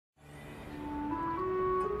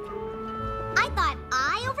thought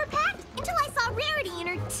I overpacked until I saw Rarity and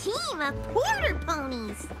her team of porter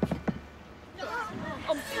ponies.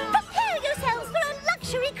 Prepare yourselves for a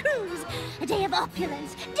luxury cruise. A day of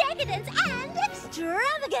opulence, decadence, and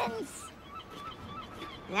extravagance.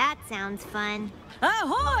 That sounds fun.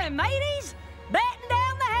 Ahoy, mateys! Batten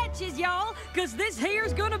down the hatches, y'all, 'cause this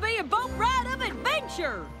here's gonna be a boat ride of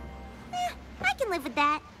adventure. I can live with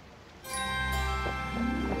that.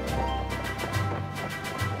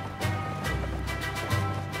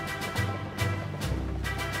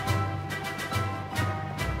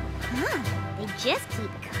 They just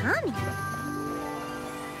keep coming.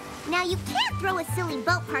 Now, you can't throw a silly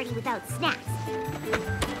boat party without snacks.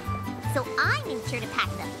 So I made sure to pack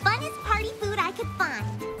the funnest party food I could find.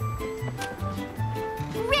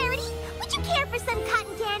 Rarity, would you care for some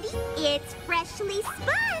cotton candy? It's freshly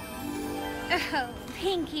spun. Oh,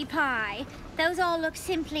 Pinkie Pie. Those all look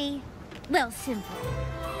simply, well, simple.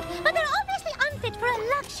 But they're obviously unfit for a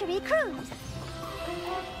luxury cruise.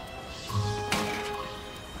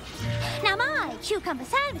 Now my cucumber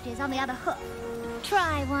sandwich is on the other hook.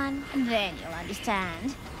 Try one, then you'll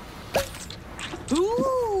understand.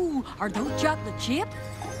 Ooh, are those chocolate chip?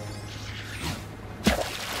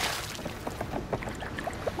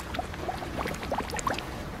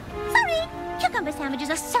 Sorry, cucumber sandwiches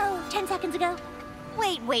are so 10 seconds ago.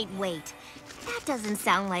 Wait. That doesn't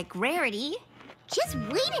sound like Rarity. Just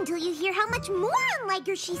wait until you hear how much more unlike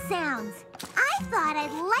her she sounds. I thought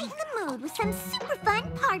I'd lighten the mood with some super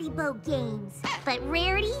fun party boat games. But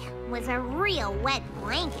Rarity was a real wet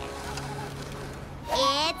blanket.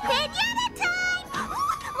 It's pinata time!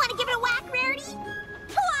 Want to give it a whack, Rarity?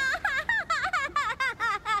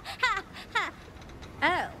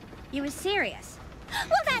 Oh, you were serious?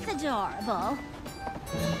 Well, that's adorable.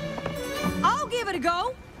 I'll give it a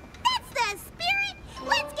go.